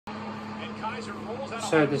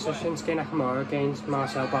So this is Shinsuke Nakamura against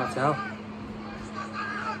Marcel Barthel.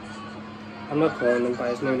 I'm not calling him by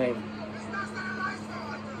his new name.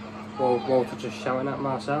 Well, Walter just shouting at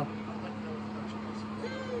Marcel.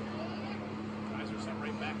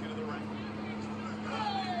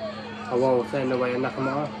 Oh, Walter in the way of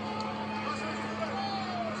Nakamura.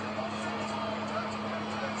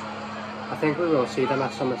 I think we will see them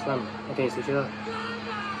at SummerSlam against each other.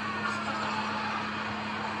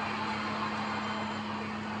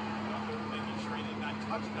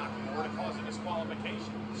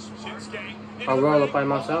 I'll roll up by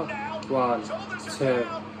Marcel. 1, 2,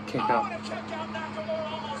 kick out.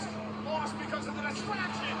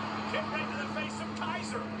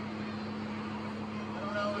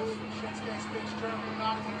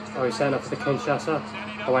 Oh, he's setting up for the Kinshasa.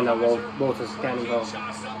 Oh, I know, Walter's getting involved.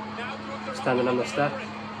 Standing on the step.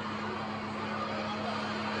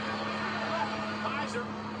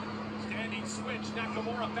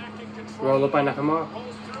 Roll up by Nakamura.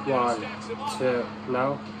 1, 2,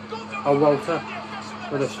 no. Oh, Walter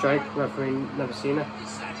with a strike. Referee never seen it.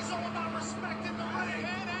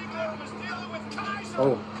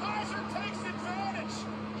 Oh.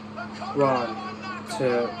 1,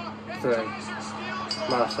 2, 3.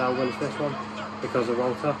 Marcel wins this one because of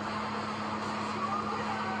Walter.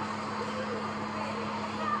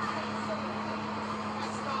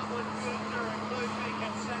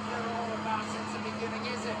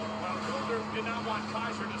 Did not want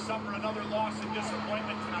Kaiser to suffer another loss and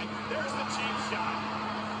disappointment tonight. There's the cheap shot.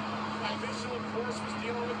 Official, of course, was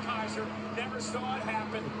dealing with Kaiser. Never saw it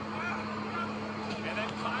happen. And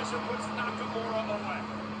then Kaiser puts Nakamura away.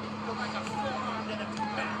 Looked like a forearm to the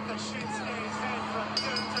back of Shinsuke's head from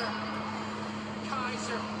Gunther.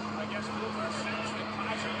 Kaiser. I guess Gunther sensed that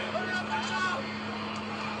Kaiser may lose the match.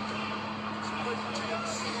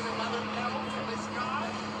 Seeing another L from this guy.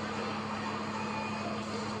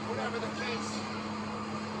 Whatever the case.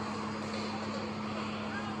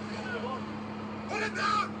 Put it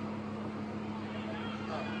down!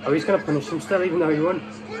 Oh, he's going to punish him still, even though he won.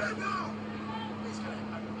 Put it down!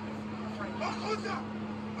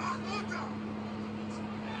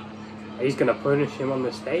 He's going to punish him on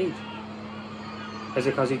the stage. Is it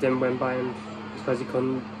because he didn't win by him? It's because he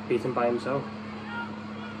couldn't beat him by himself?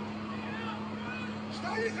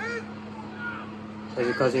 Is it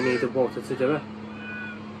because he needed Walter to do it?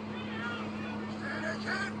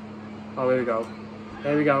 Oh, here we go.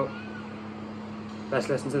 Here we go. Let's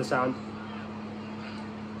listen to the sound.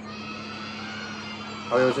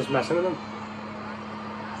 Oh, he was just messing with him.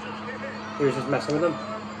 He was just messing with him.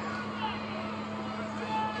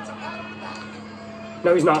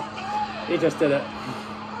 No, he's not. He just did it.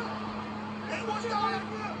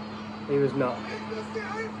 He was not.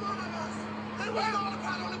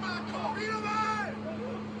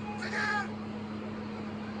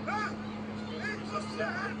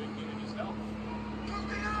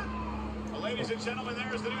 Ladies and gentlemen,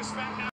 there's the new Smackdown.